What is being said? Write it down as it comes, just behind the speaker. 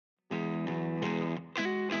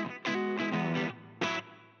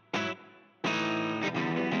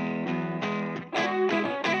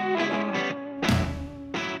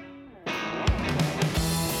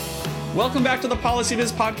Welcome back to the Policy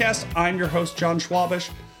Viz podcast. I'm your host, John Schwabish.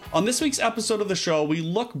 On this week's episode of the show, we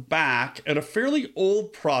look back at a fairly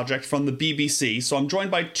old project from the BBC. So I'm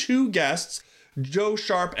joined by two guests, Joe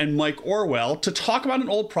Sharpe and Mike Orwell, to talk about an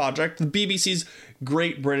old project, the BBC's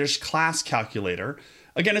Great British Class Calculator.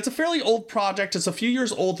 Again, it's a fairly old project. It's a few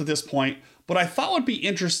years old at this point, but I thought it would be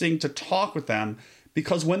interesting to talk with them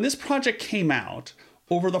because when this project came out,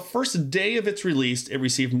 over the first day of its release, it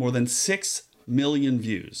received more than 6 million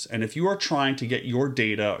views. And if you are trying to get your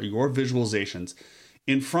data or your visualizations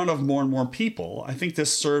in front of more and more people, I think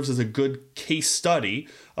this serves as a good case study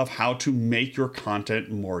of how to make your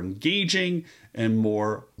content more engaging and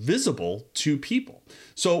more visible to people.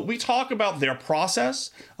 So we talk about their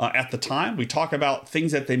process at the time. We talk about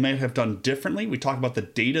things that they may have done differently. We talk about the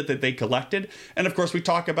data that they collected. And of course, we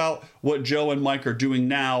talk about what Joe and Mike are doing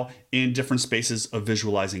now in different spaces of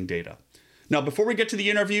visualizing data. Now, before we get to the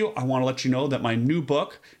interview, I want to let you know that my new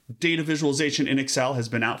book, Data Visualization in Excel, has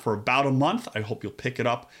been out for about a month. I hope you'll pick it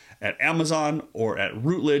up at Amazon or at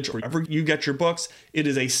Routledge or wherever you get your books. It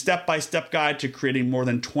is a step-by-step guide to creating more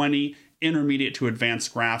than 20 intermediate to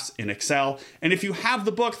advanced graphs in Excel. And if you have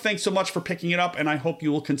the book, thanks so much for picking it up. And I hope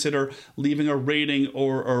you will consider leaving a rating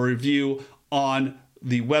or a review on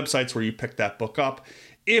the websites where you picked that book up.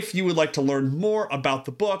 If you would like to learn more about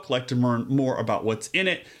the book, like to learn more about what's in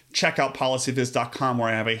it, check out policyviz.com, where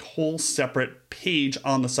I have a whole separate page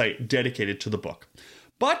on the site dedicated to the book.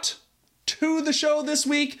 But to the show this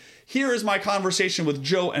week, here is my conversation with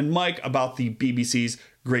Joe and Mike about the BBC's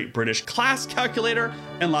Great British Class Calculator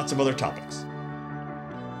and lots of other topics.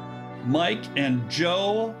 Mike and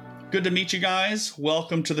Joe, good to meet you guys.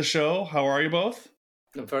 Welcome to the show. How are you both?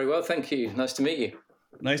 I'm very well, thank you. Nice to meet you.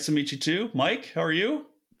 Nice to meet you too. Mike, how are you?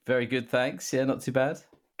 Very good, thanks. Yeah, not too bad.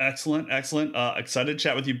 Excellent. Excited to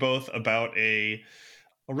chat with you both about a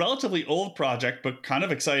relatively old project, but kind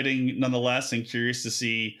of exciting nonetheless, and curious to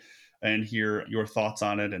see and hear your thoughts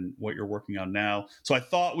on it and what you're working on now. So I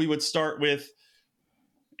thought we would start with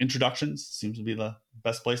introductions. Seems to be the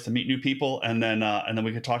best place to meet new people, and then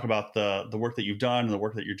we could talk about the work that you've done and the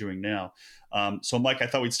work that you're doing now. So Mike, I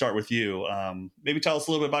thought we'd start with you. Maybe tell us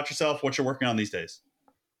a little bit about yourself, what you're working on these days.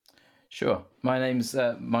 Sure. My name's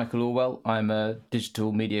Michael Orwell. I'm a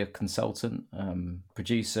digital media consultant,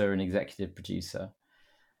 producer and executive producer.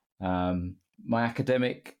 My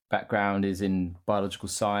academic background is in biological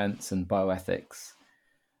science and bioethics,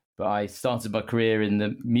 but I started my career in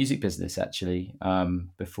the music business, actually,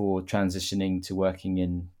 before transitioning to working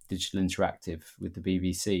in digital interactive with the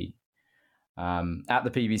BBC. At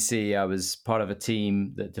the BBC, I was part of a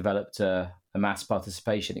team that developed a mass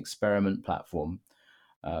participation experiment platform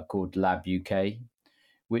called Lab UK,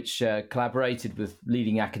 which collaborated with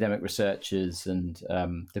leading academic researchers and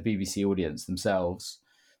the BBC audience themselves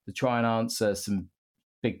to try and answer some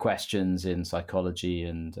big questions in psychology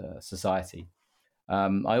and society.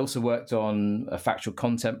 I also worked on a factual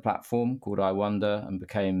content platform called I Wonder and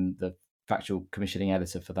became the factual commissioning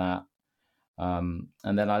editor for that. And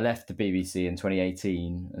then I left the BBC in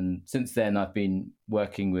 2018. And since then, I've been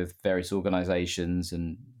working with various organizations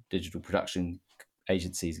and digital production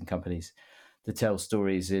agencies and companies to tell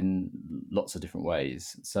stories in lots of different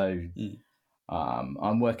ways. So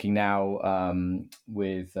I'm working now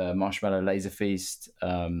with Marshmallow Laser Feast,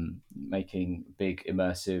 making big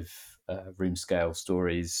immersive room scale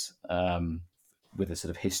stories with a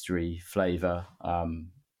sort of history flavor.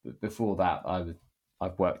 Before that,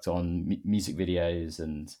 I've worked on music videos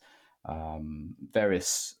and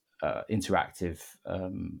various interactive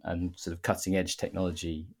and sort of cutting edge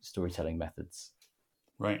technology storytelling methods.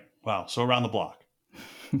 Right. Wow. So around the block.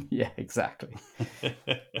 Yeah, exactly.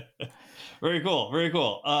 Very cool. Very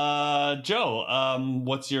cool. Joe,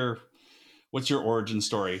 what's your origin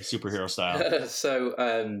story, superhero style?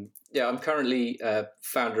 I'm currently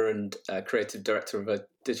founder and creative director of a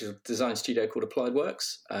digital design studio called Applied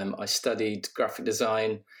Works. I studied graphic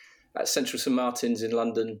design at Central St Martin's in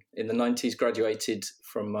London in the 90s, graduated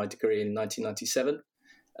from my degree in 1997.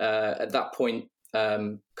 At that point,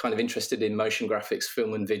 kind of interested in motion graphics,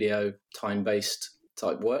 film and video, time-based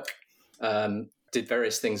type work. Did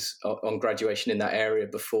various things on graduation in that area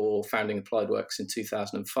before founding Applied Works in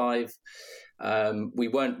 2005. We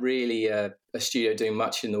weren't really a studio doing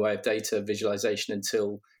much in the way of data visualization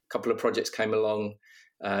until a couple of projects came along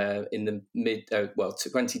in the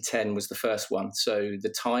 2010 was the first one. So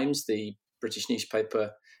the Times, the British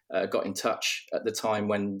newspaper, got in touch at the time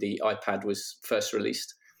when the iPad was first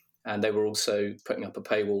released. And they were also putting up a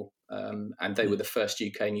paywall, and they were the first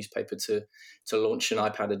UK newspaper to launch an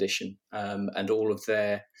iPad edition. And all of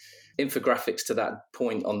their infographics to that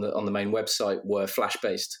point on the main website were Flash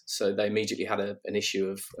based, so they immediately had an issue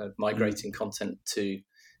of migrating content to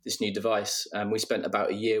this new device. We spent about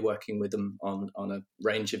a year working with them on a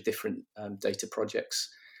range of different data projects.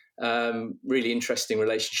 Really interesting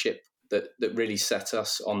relationship that really set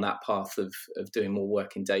us on that path of doing more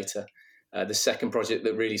work in data. The second project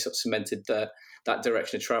that really sort of cemented that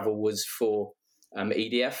direction of travel was for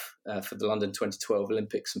EDF, for the London 2012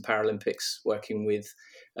 Olympics and Paralympics, working with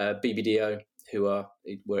BBDO, who were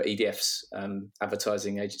EDF's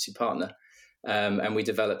advertising agency partner. And we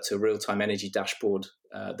developed a real-time energy dashboard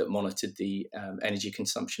that monitored the energy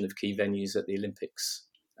consumption of key venues at the Olympics,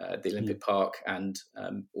 the Olympic Park, and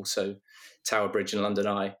also Tower Bridge and London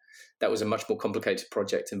Eye. That was a much more complicated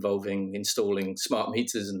project involving installing smart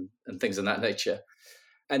meters and things of that nature.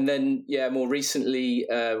 And then, more recently,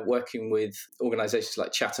 working with organisations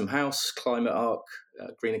like Chatham House, Climate Arc,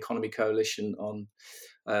 Green Economy Coalition on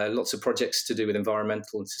lots of projects to do with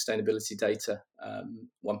environmental and sustainability data.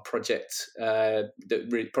 One project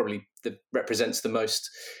that represents the most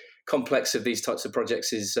complex of these types of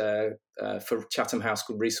projects is for Chatham House,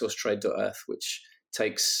 called resourcetrade.earth, which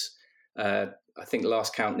takes, I think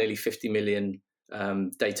last count, nearly 50 million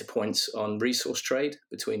data points on resource trade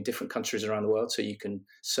between different countries around the world. So you can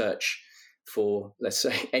search for, let's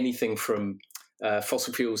say, anything from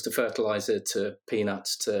fossil fuels to fertilizer to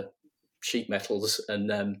peanuts to sheet metals,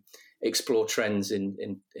 and explore trends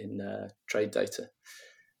in trade data.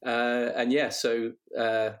 So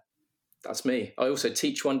that's me. I also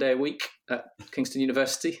teach 1 day a week at Kingston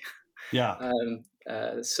University. Yeah.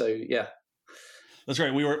 That's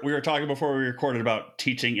great. We were talking before we recorded about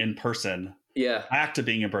teaching in person. Yeah. Back to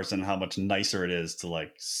being in person, how much nicer it is to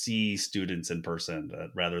like see students in person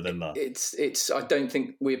rather than the. It's. I don't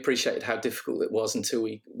think we appreciated how difficult it was until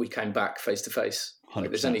we came back face to face.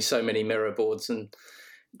 There's only so many mirror boards and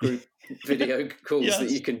group video calls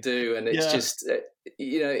that you can do, and it's just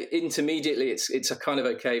intermediately it's a kind of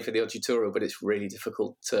okay for the tutorial, but it's really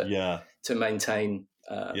difficult to maintain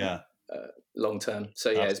long term. So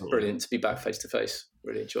Absolutely. It's brilliant to be back face to face.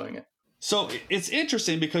 Really enjoying it. So it's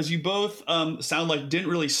interesting because you both sound like didn't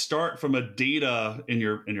really start from a data in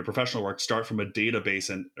your professional work, start from a database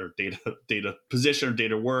or data position or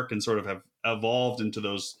data work, and sort of have evolved into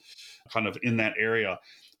those kind of in that area.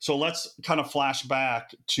 So let's kind of flash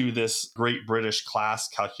back to this Great British Class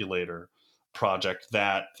Calculator project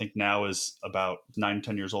that I think now is about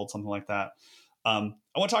 9-10 years old, something like that. I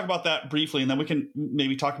want to talk about that briefly, and then we can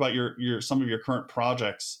maybe talk about your some of your current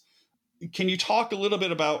projects. Can you talk a little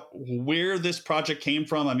bit about where this project came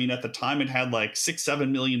from? I mean, at the time it had like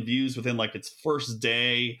 6-7 million views within like its first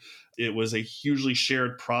day. It was a hugely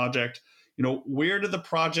shared project. Where did the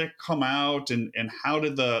project come out, and how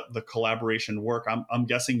did the collaboration work? I'm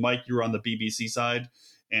guessing, Mike, you were on the BBC side,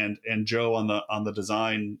 and Joe on the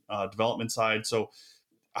design development side. So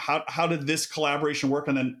how did this collaboration work?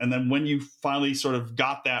 And then when you finally sort of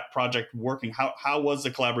got that project working, how was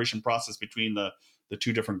the collaboration process between the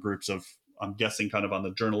two different groups of, I'm guessing, kind of on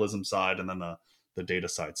the journalism side and then the data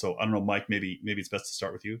side? So I don't know, Mike, maybe it's best to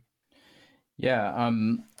start with you. Yeah.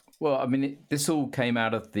 Well, I mean, this all came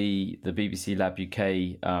out of the BBC Lab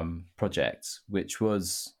UK project, which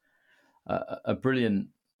was a brilliant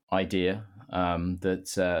idea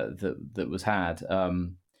that was had.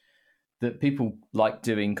 That people like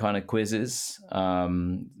doing kind of quizzes,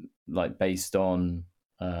 like based on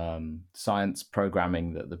science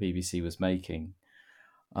programming that the BBC was making.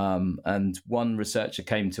 And one researcher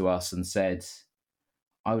came to us and said,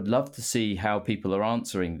 I would love to see how people are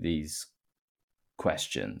answering these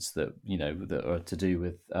questions that are to do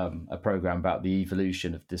with a program about the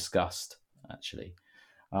evolution of disgust, actually.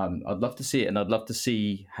 I'd love to see it, and I'd love to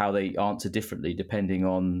see how they answer differently depending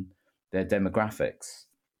on their demographics.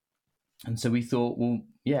 And so we thought, well,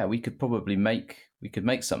 yeah, we could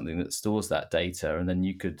make something that stores that data, and then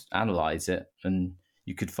you could analyze it and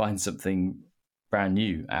you could find something brand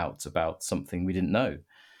new out about something we didn't know.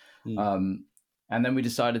 And then we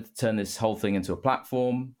decided to turn this whole thing into a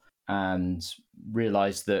platform, and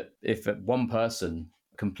realized that if one person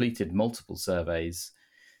completed multiple surveys,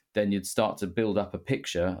 then you'd start to build up a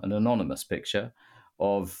picture, an anonymous picture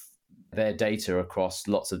of their data across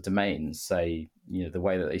lots of domains. Say, the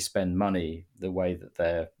way that they spend money, the way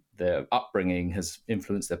that their upbringing has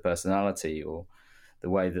influenced their personality, or the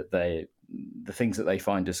way that the things that they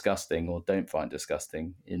find disgusting or don't find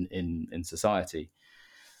disgusting in society.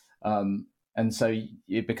 And so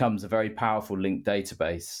it becomes a very powerful linked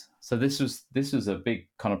database. So this was a big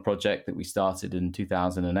kind of project that we started in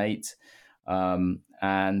 2008.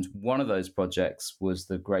 And one of those projects was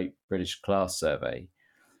the Great British Class Survey,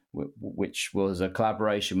 which was a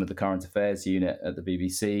collaboration with the current affairs unit at the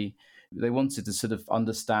BBC. They wanted to sort of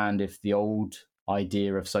understand if the old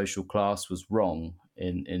idea of social class was wrong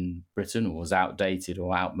in Britain, or was outdated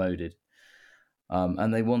or outmoded.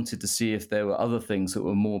 And they wanted to see if there were other things that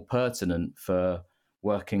were more pertinent for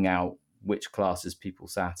working out which classes people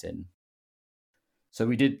sat in. So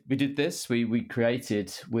we did this. We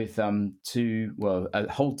created with a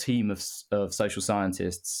whole team of social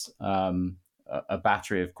scientists, a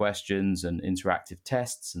battery of questions and interactive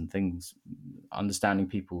tests and things, understanding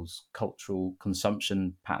people's cultural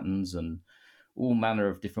consumption patterns and all manner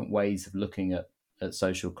of different ways of looking at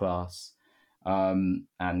social class,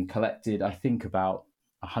 and collected, I think, about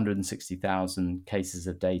 160,000 cases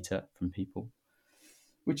of data from people,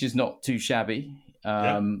 which is not too shabby.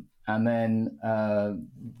 And then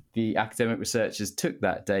the academic researchers took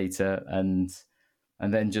that data and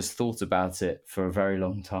then just thought about it for a very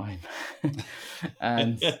long time.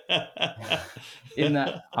 And in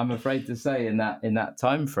that, I'm afraid to say, in that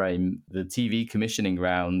time frame, the TV commissioning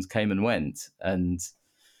round came and went, and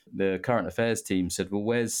the current affairs team said, well,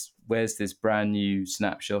 where's this brand new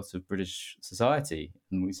snapshot of British society?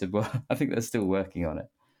 And we said, well, I think they're still working on it.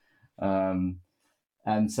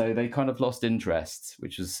 And so they kind of lost interest,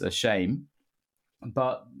 which was a shame.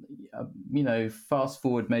 But, fast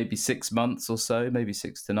forward maybe 6 months or so, maybe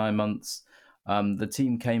 6 to 9 months, the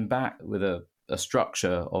team came back with a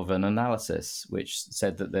structure of an analysis which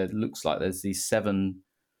said that there looks like there's these 7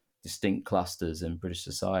 distinct clusters in British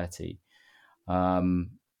society.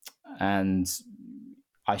 And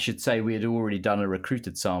I should say we had already done a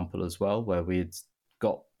recruited sample as well, where we had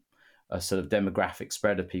got a sort of demographic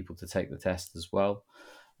spread of people to take the test as well.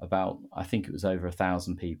 I think it was over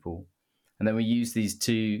 1,000 people. And then we used these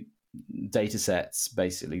 2 data sets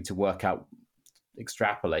basically to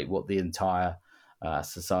extrapolate what the entire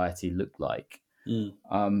society looked like.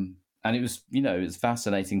 And it was, it was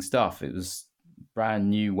fascinating stuff. It was a brand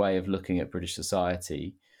new way of looking at British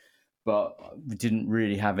society, but we didn't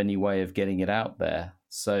really have any way of getting it out there.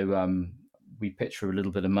 So we pitched for a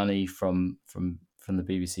little bit of money from the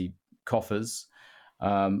BBC coffers.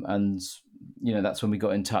 And, that's when we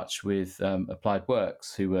got in touch with Applied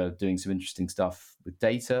Works, who were doing some interesting stuff with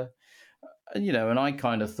data. And I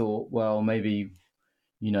kind of thought, well, maybe,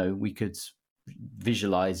 we could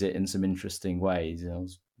visualize it in some interesting ways. I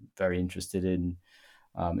was very interested in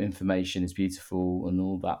information is beautiful and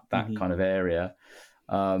all that kind of area.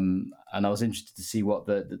 And I was interested to see what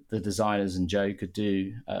the designers and Joe could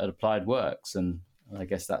do at Applied Works. And I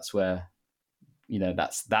guess that's where,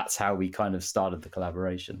 that's how we kind of started the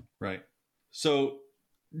collaboration. Right. So,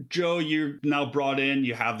 Joe, you're now brought in,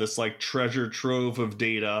 you have this like treasure trove of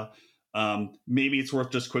data. Maybe it's worth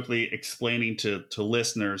just quickly explaining to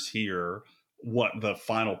listeners here what the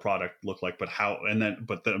final product looked like, but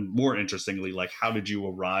then more interestingly, like, how did you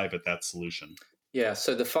arrive at that solution? Yeah.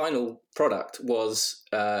 So the final product was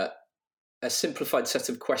a simplified set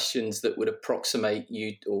of questions that would approximate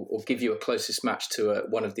you or give you a closest match to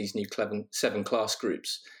one of these new 7 class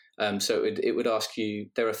groups. So it would ask you,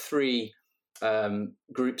 there are 3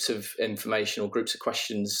 groups of information or groups of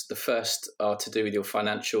questions. The first are to do with your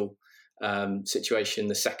financial situation.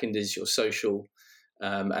 The second is your social,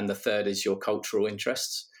 and the third is your cultural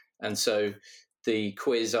interests. And so the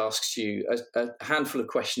quiz asks you a handful of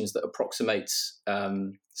questions that approximates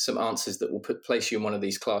some answers that will place you in one of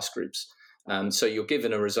these class groups. So you're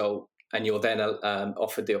given a result, and you're then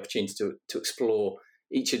offered the opportunity to explore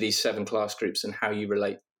each of these 7 class groups and how you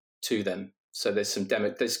relate to them. So there's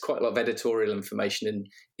there's quite a lot of editorial information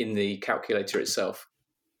in the calculator itself.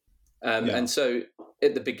 And so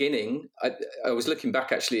at the beginning, I was looking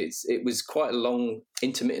back, actually, it was quite a long,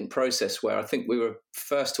 intermittent process where I think we were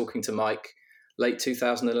first talking to Mike late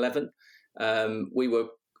 2011. I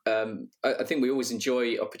think we always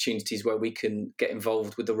enjoy opportunities where we can get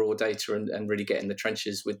involved with the raw data and really get in the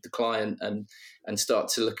trenches with the client and start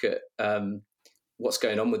to look at what's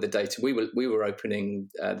going on with the data. We were opening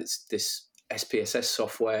this SPSS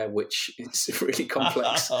software, which is really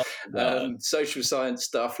complex, social science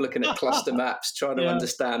stuff, looking at cluster maps, trying to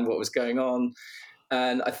understand what was going on.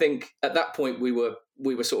 And I think at that point we were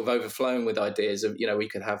sort of overflowing with ideas of, we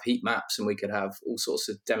could have heat maps and we could have all sorts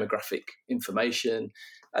of demographic information.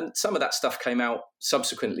 And some of that stuff came out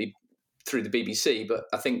subsequently through the BBC, but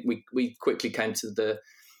I think we quickly came to the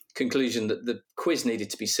conclusion that the quiz needed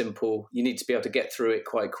to be simple. You need to be able to get through it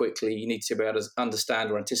quite quickly. You need to be able to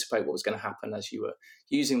understand or anticipate what was going to happen as you were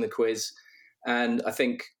using the quiz. And I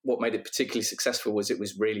think what made it particularly successful was it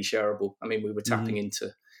was really shareable. I mean, we were tapping into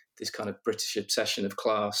this kind of British obsession of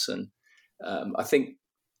class. And I think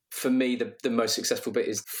for me, the most successful bit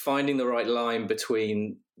is finding the right line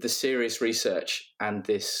between the serious research and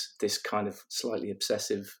this kind of slightly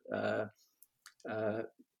obsessive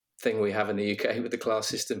thing we have in the UK with the class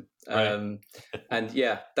system. Right. And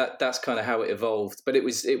yeah, that's kind of how it evolved. But it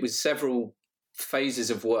was several phases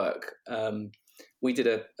of work. We did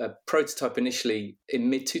a prototype initially in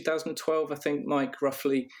mid 2012, I think, Mike,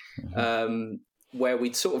 roughly, where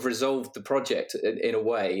we'd sort of resolved the project in a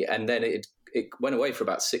way, and then it went away for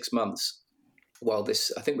about 6 months. While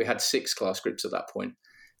I think we had 6 class groups at that point.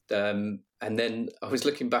 And then I was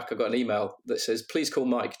looking back, I got an email that says, please call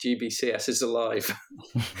Mike, GBCS is alive.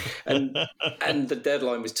 and the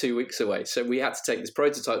deadline was 2 weeks away. So we had to take this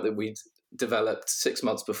prototype that we'd developed 6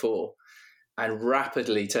 months before and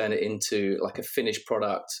rapidly turn it into like a finished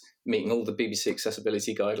product, meeting all the BBC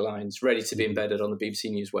accessibility guidelines, ready to be embedded on the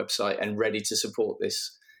BBC News website and ready to support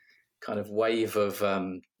this kind of wave of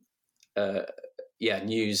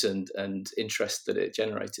news and interest that it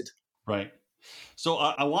generated. Right. So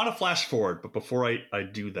I want to flash forward, but before I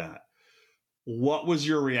do that, what was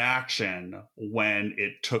your reaction when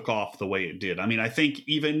it took off the way it did? I mean, I think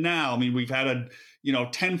even now, I mean, we've had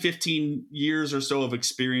 10, 15 years or so of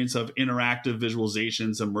experience of interactive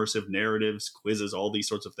visualizations, immersive narratives, quizzes, all these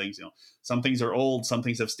sorts of things. Some things are old, some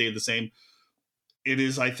things have stayed the same. It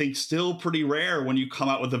is, I think, still pretty rare when you come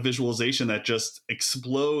out with a visualization that just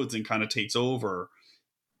explodes and kind of takes over.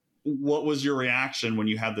 What was your reaction when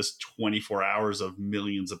you had this 24 hours of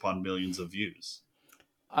millions upon millions of views?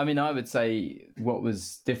 I mean, I would say what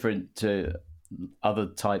was different to other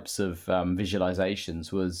types of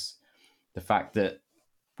visualizations was the fact that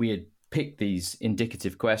we had picked these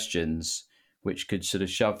indicative questions which could sort of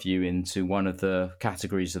shove you into one of the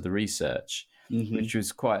categories of the research, which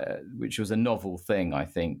was a novel thing, I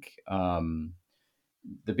think. The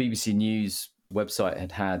BBC News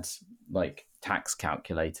website had like tax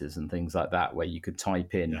calculators and things like that, where you could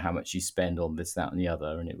type in how much you spend on this, that, and the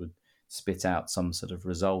other, and it would spit out some sort of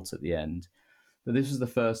result at the end. But this was the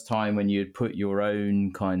first time when you'd put your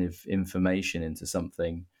own kind of information into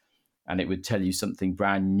something and it would tell you something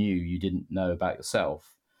brand new you didn't know about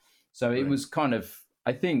yourself. So it was kind of,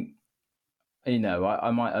 I think,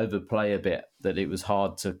 I might overplay a bit that it was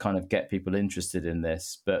hard to kind of get people interested in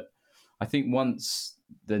this. But I think once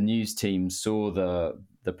the news team saw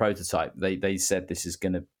the prototype, they said this is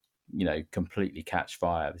going to, completely catch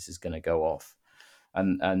fire. This is going to go off.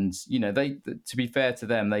 And they, to be fair to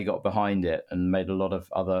them, they got behind it and made a lot of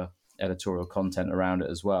other editorial content around it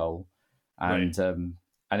as well. And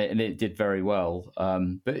it did very well.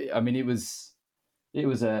 But I mean, it was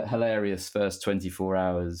a hilarious first 24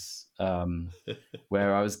 hours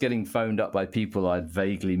where I was getting phoned up by people I'd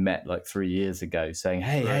vaguely met like 3 years ago saying,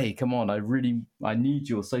 hey, come on, I need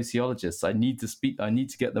your sociologists. I need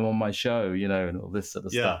to get them on my show, and all this sort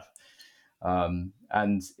of stuff.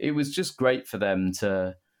 And it was just great for them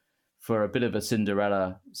for a bit of a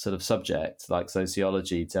Cinderella sort of subject like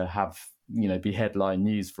sociology to have, be headline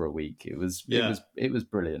news for a week. It was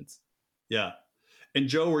brilliant. Yeah. And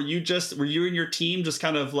Joe, were you and your team just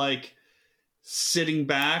kind of like sitting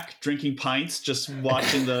back, drinking pints, just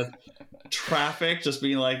watching the traffic, just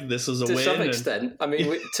being like, this is a win? To some extent. I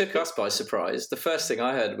mean, it took us by surprise. The first thing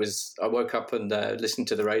I heard was I woke up and listened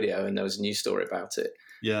to the radio and there was a news story about it.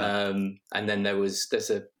 Yeah. And then there's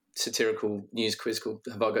a satirical news quiz called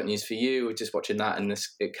Have I Got News For You? We're just watching that and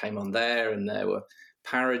it came on there and there were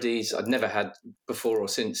parodies I'd never had before or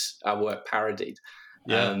since our work parodied.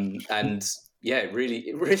 Yeah. It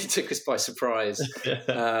really took us by surprise.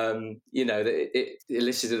 It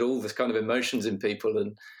elicited all this kind of emotions in people.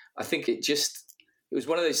 And I think it was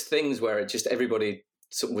one of those things where it just everybody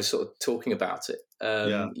was sort of talking about it.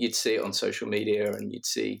 You'd see it on social media and you'd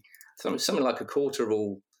see something like a quarter of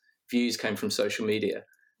all views came from social media,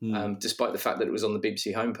 despite the fact that it was on the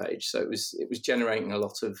BBC homepage. So it was generating a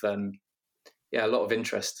lot of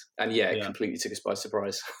interest. And it completely took us by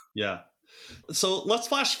surprise. Yeah. So let's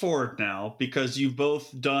flash forward now, because you've both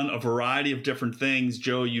done a variety of different things.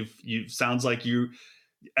 Joe, you sounds like you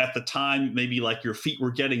at the time maybe like your feet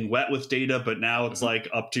were getting wet with data, but now it's like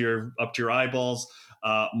up to your eyeballs.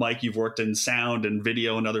 Mike, you've worked in sound and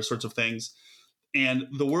video and other sorts of things. And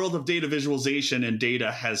the world of data visualization and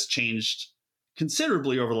data has changed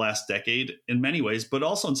considerably over the last decade in many ways, but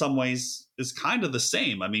also in some ways is kind of the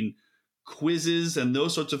same. I mean, quizzes and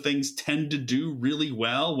those sorts of things tend to do really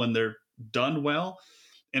well when they're done well.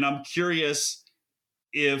 And I'm curious,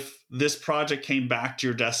 if this project came back to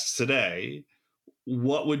your desks today,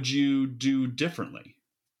 what would you do differently?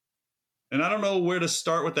 And I don't know where to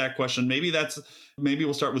start with that question. Maybe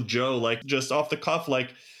we'll start with Joe, like just off the cuff,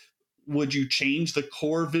 like would you change the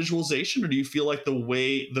core visualization, or do you feel like the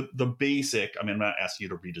way the basic, I mean, I'm not asking you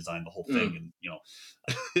to redesign the whole thing and, you know,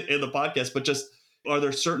 in the podcast, but just, are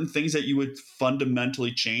there certain things that you would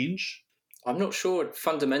fundamentally change? I'm not sure I'd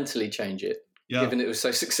fundamentally change it, given it was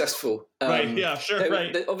so successful. Right. Yeah, sure.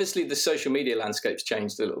 Right. Obviously, the social media landscape's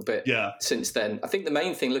changed a little bit since then. I think the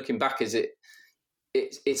main thing looking back is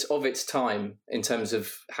it's of its time in terms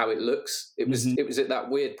of how it looks. It was at that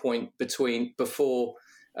weird point before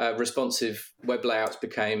responsive web layouts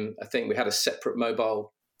became a thing. We had a separate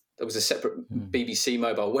mobile. There was a separate BBC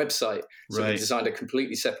mobile website, so we designed a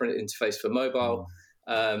completely separate interface for mobile.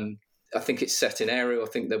 I think it's set in Arial. I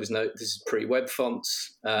think this is pre-web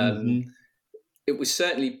fonts. It was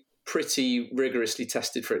certainly pretty rigorously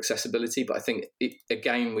tested for accessibility, but I think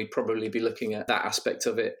again we'd probably be looking at that aspect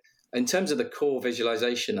of it. In terms of the core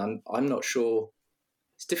visualization, I'm not sure.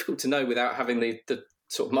 It's difficult to know without having the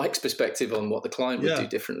sort of Mike's perspective on what the client would do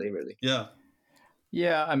differently, really.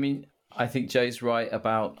 Yeah. I mean, I think Jay's right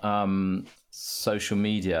about social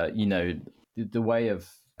media. You know, the way of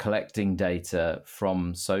collecting data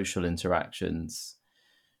from social interactions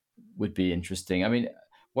would be interesting. I mean,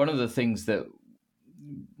 one of the things that,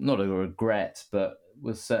 not a regret, but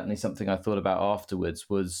was certainly something I thought about afterwards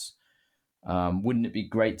was, wouldn't it be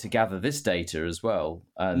great to gather this data as well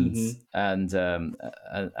and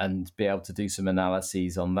be able to do some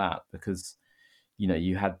analyses on that? Because, you know,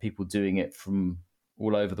 you had people doing it from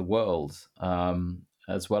all over the world,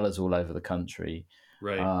 as well as all over the country.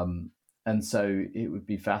 Right. And so it would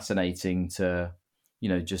be fascinating to, you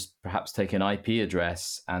know, just perhaps take an IP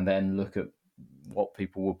address and then look at what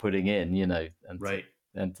people were putting in, you know,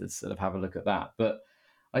 and to sort of have a look at that. But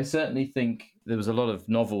I certainly think there was a lot of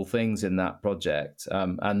novel things in that project,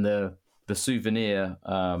 and the souvenir.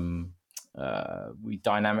 We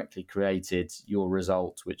dynamically created your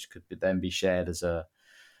result, which could then be shared as a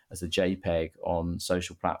JPEG on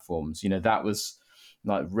social platforms. You know, that was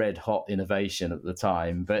like red hot innovation at the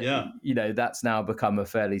time, but you know, that's now become a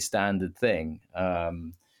fairly standard thing.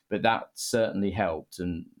 But that certainly helped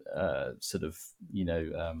and sort of, you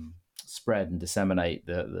know, spread and disseminate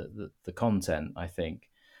the content, I think.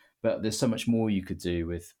 But there's so much more you could do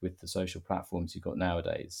with the social platforms you've got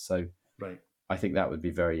nowadays. So I think that would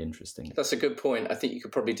be very interesting. That's a good point. I think you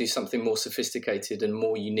could probably do something more sophisticated and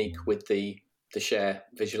more unique with the share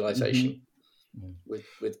visualization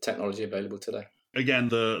with technology available today. Again,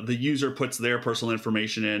 the user puts their personal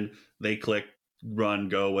information in, they click run,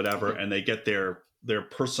 go, whatever, and they get their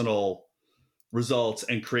personal results,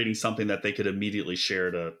 and creating something that they could immediately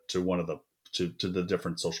share to one of the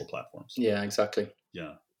different social platforms. Yeah, exactly.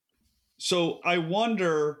 Yeah. So I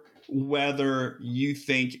wonder whether you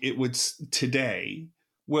think it would today,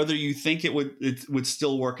 whether you think it would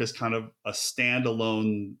still work as kind of a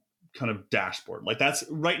standalone kind of dashboard. Like that's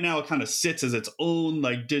right now it kind of sits as its own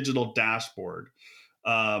like digital dashboard.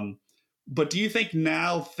 But do you think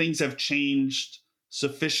now things have changed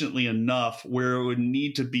sufficiently enough where it would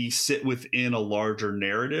need to sit within a larger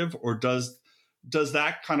narrative, or does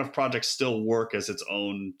that kind of project still work as its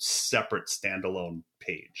own separate standalone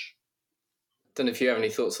page? Don't know if you have any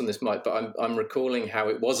thoughts on this, Mike, but I'm recalling how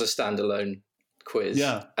it was a standalone quiz,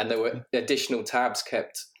 and there were additional tabs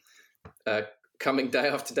kept coming day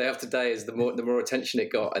after day after day as the more attention it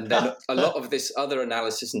got, and then a lot of this other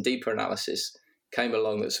analysis and deeper analysis came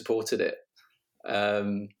along that supported it.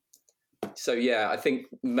 So yeah, I think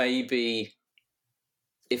maybe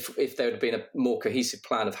if there would have been a more cohesive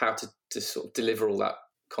plan of how to sort of deliver all that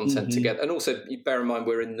content together, and also bear in mind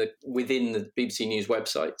we're within the BBC News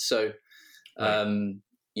website, so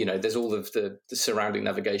you know, there's all of the surrounding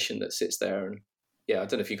navigation that sits there, and I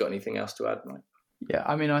don't know if you've got anything else to add, Mike. Yeah,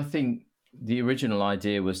 I mean, I think the original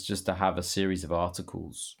idea was just to have a series of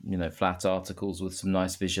articles, you know, flat articles with some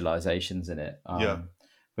nice visualizations in it.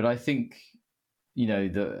 But I think, you know,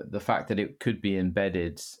 the fact that it could be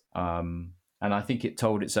embedded, and I think it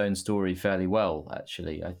told its own story fairly well,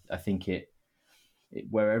 actually. I think it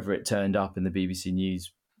wherever it turned up in the BBC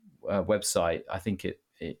News website, I think it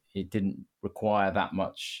didn't require that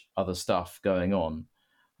much other stuff going on.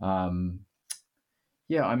 I mean,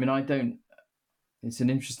 it's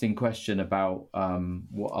an interesting question about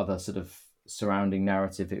what other sort of surrounding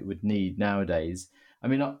narrative it would need nowadays. I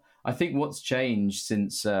mean, I think what's changed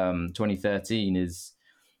since 2013 is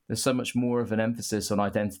there's so much more of an emphasis on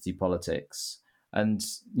identity politics. And,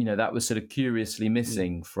 you know, that was sort of curiously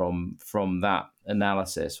missing from that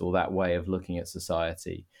analysis or that way of looking at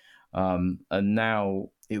society. And now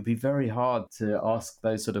it would be very hard to ask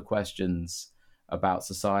those sort of questions about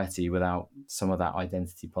society without some of that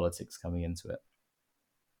identity politics coming into it.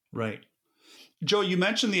 Right. Joe, you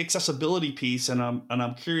mentioned the accessibility piece, and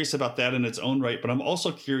I'm curious about that in its own right, but I'm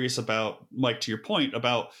also curious about, Mike, to your point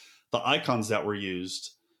about the icons that were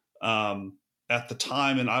used at the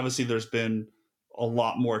time, and obviously there's been a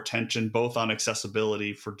lot more attention both on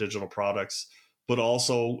accessibility for digital products, but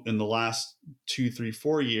also in the last 2, 3,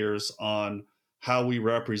 4 years on how we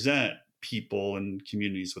represent people and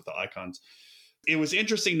communities with the icons. It was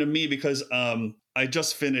interesting to me because I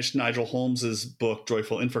just finished Nigel Holmes's book,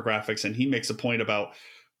 Joyful Infographics, and he makes a point about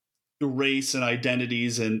race and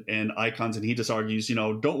identities and icons. And he just argues,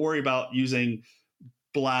 don't worry about using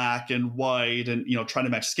black and white and, trying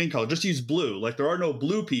to match skin color. Just use blue. Like, there are no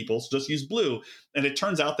blue people, so just use blue. And it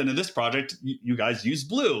turns out that in this project, you guys use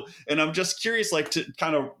blue. And I'm just curious, like, to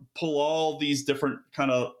kind of pull all these different kind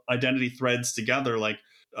of identity threads together. Like,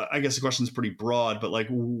 I guess the question is pretty broad, but like,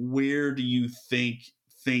 where do you think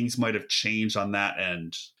things might have changed on that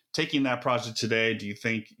end? Taking that project today, do you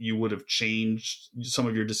think you would have changed some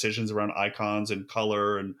of your decisions around icons and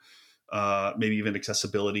color and maybe even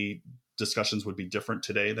accessibility discussions would be different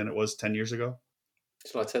today than it was 10 years ago?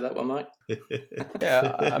 Shall I take that one, Mike?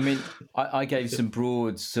 Yeah, I mean, I gave some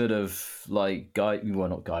broad sort of like not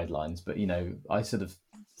guidelines, but I sort of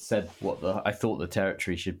said what I thought the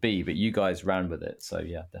territory should be, but you guys ran with it. So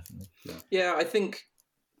yeah, definitely. Yeah, I think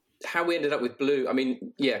how we ended up with blue, I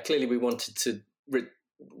mean, yeah, clearly we wanted to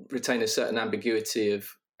retain a certain ambiguity of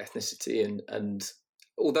ethnicity and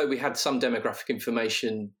although we had some demographic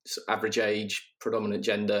information, average age, predominant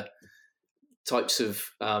gender, types of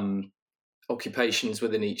occupations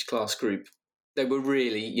within each class group, they were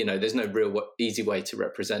really, there's no real easy way to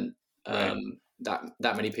represent that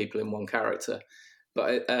many people in one character.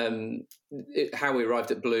 But how we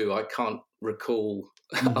arrived at blue, I can't recall,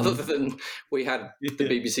 other than we had the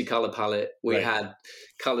BBC colour palette. We had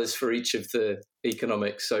colours for each of the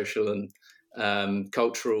economic, social and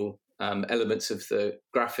cultural elements of the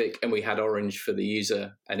graphic, and we had orange for the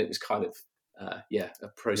user. And it was kind of, a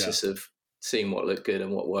process of seeing what looked good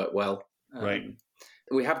and what worked well.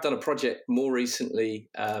 We have done a project more recently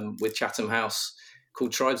with Chatham House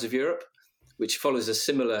called Tribes of Europe, which follows a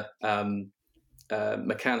similar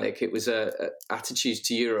mechanic. It was attitudes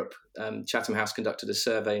to Europe. Chatham House conducted a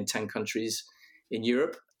survey in 10 countries in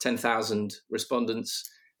Europe, 10,000 respondents,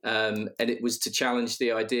 and it was to challenge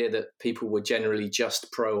the idea that people were generally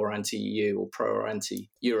just pro or anti-EU or pro or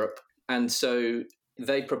anti-Europe. And so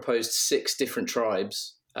they proposed 6 different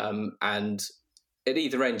tribes, and at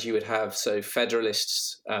either end you would have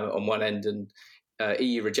federalists on one end and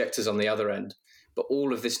EU rejectors on the other end, but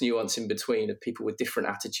all of this nuance in between of people with different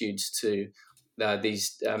attitudes to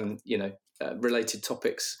these related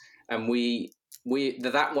topics. And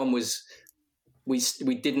that one was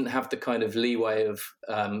we didn't have the kind of leeway of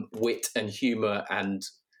wit and humor and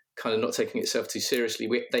kind of not taking itself too seriously.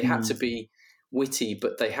 They had to be witty,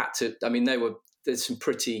 but they had to, there's some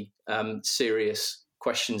pretty serious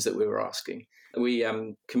questions that we were asking. We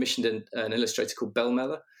commissioned an illustrator called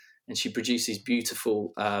Bellmeller, and she produced these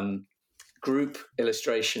beautiful group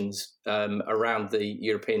illustrations around the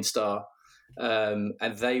European star.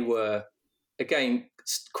 And they were, again,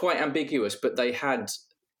 quite ambiguous, but they had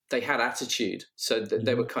attitude. So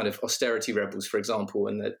they were kind of austerity rebels, for example,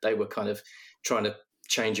 and they were kind of trying to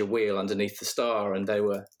change a wheel underneath the star. And they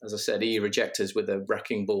were, as I said, EU rejectors with a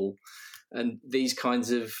wrecking ball. And these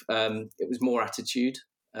kinds of, it was more attitude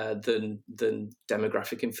than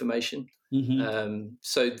demographic information.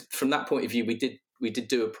 So from that point of view, we did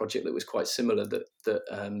do a project that was quite similar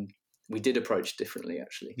that we did approach differently,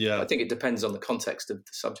 actually. Yeah, I think it depends on the context of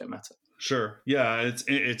the subject matter. Sure. Yeah,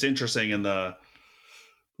 it's interesting in the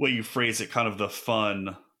way you phrase it, kind of the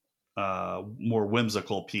fun, more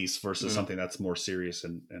whimsical piece versus something that's more serious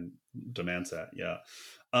and demands that. Yeah.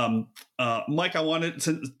 Mike,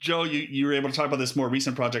 since Joe, you were able to talk about this more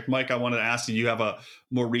recent project. Mike, I wanted to ask you, you have a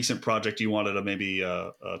more recent project you wanted to maybe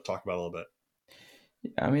talk about a little bit?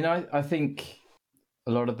 I mean, I think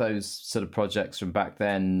a lot of those sort of projects from back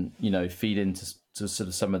then, feed into sort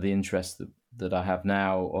of some of the interests that I have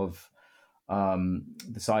now of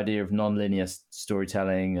this idea of non-linear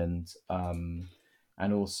storytelling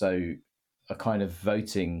and also a kind of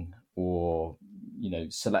voting or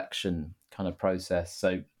selection kind of process.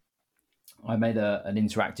 So I made an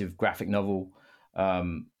interactive graphic novel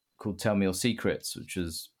called Tell Me Your Secrets, which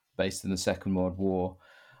was based in the Second World War.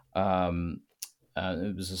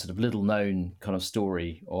 It was a sort of little known kind of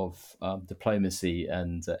story of diplomacy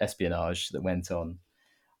and espionage that went on.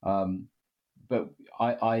 But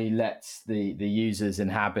I let the users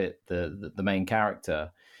inhabit the main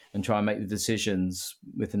character and try and make the decisions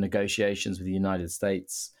with the negotiations with the United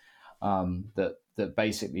States that that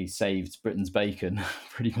basically saved Britain's bacon,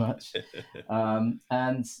 pretty much.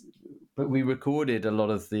 But we recorded a lot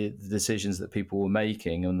of the decisions that people were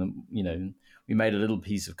making, and we made a little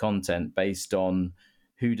piece of content based on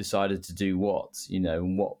who decided to do what,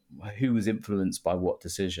 and who was influenced by what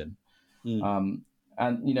decision. And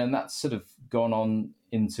that's sort of gone on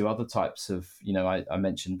into other types of, I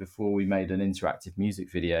mentioned before, we made an interactive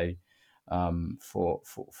music video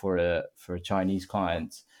for a Chinese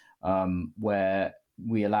client, where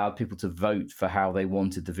we allowed people to vote for how they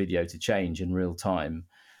wanted the video to change in real time.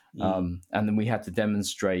 And then we had to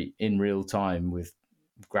demonstrate in real time with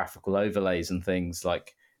graphical overlays and things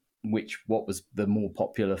like what was the more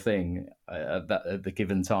popular thing at the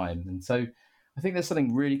given time. And so I think there's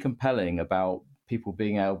something really compelling about people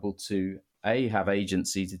being able to have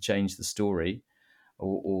agency to change the story,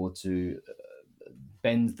 or to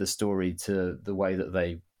bend the story to the way that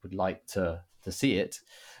they would like to see it,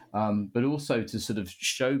 but also to sort of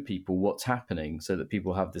show people what's happening, so that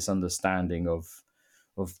people have this understanding of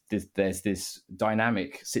this. There's this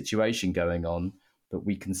dynamic situation going on, but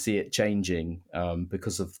we can see it changing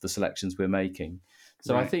because of the selections we're making.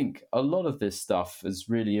 So right. I think a lot of this stuff has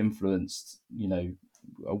really influenced,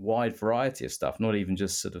 a wide variety of stuff, not even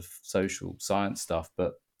just sort of social science stuff,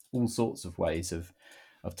 but all sorts of ways of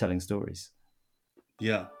telling stories.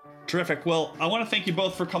 Yeah. Terrific. Well, I want to thank you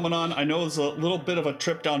both for coming on. I know it's a little bit of a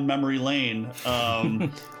trip down memory lane,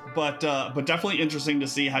 but definitely interesting to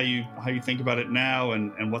see how you think about it now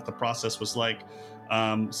and what the process was like.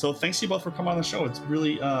 So thanks to you both for coming on the show. It's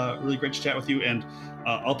really great to chat with you. And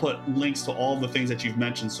I'll put links to all the things that you've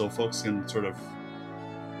mentioned so folks can sort of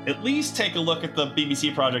at least take a look at the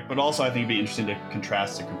BBC project, but also I think it'd be interesting to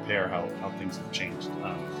contrast and compare how things have changed.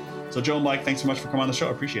 So Joe and Mike, thanks so much for coming on the show.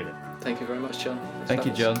 I appreciate it. Thank you very much, John. Thank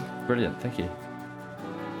you, John. Brilliant. Thank you.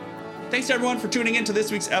 Thanks to everyone for tuning in to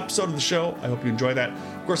this week's episode of the show. I hope you enjoy that.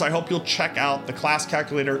 Of course, I hope you'll check out the class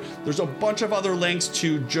calculator. There's a bunch of other links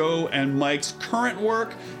to Joe and Mike's current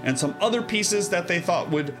work and some other pieces that they thought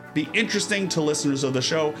would be interesting to listeners of the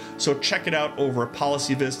show. So check it out over at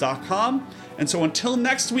policyviz.com. And so until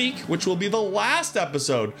next week, which will be the last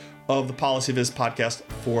episode of the PolicyViz podcast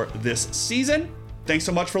for this season, thanks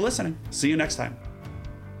so much for listening. See you next time.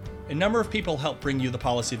 A number of people help bring you the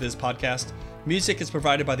PolicyViz podcast. Music is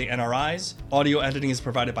provided by the NRIs, audio editing is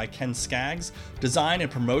provided by Ken Skaggs, design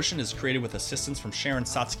and promotion is created with assistance from Sharon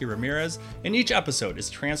Satsky Ramirez, and each episode is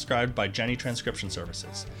transcribed by Jenny Transcription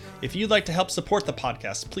Services. If you'd like to help support the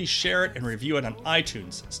podcast, please share it and review it on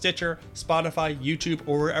iTunes, Stitcher, Spotify, YouTube,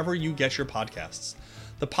 or wherever you get your podcasts.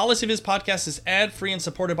 The PolicyViz podcast is ad-free and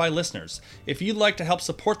supported by listeners. If you'd like to help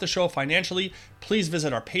support the show financially, please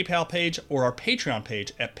visit our PayPal page or our Patreon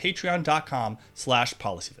page at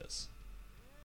patreon.com/policyviz.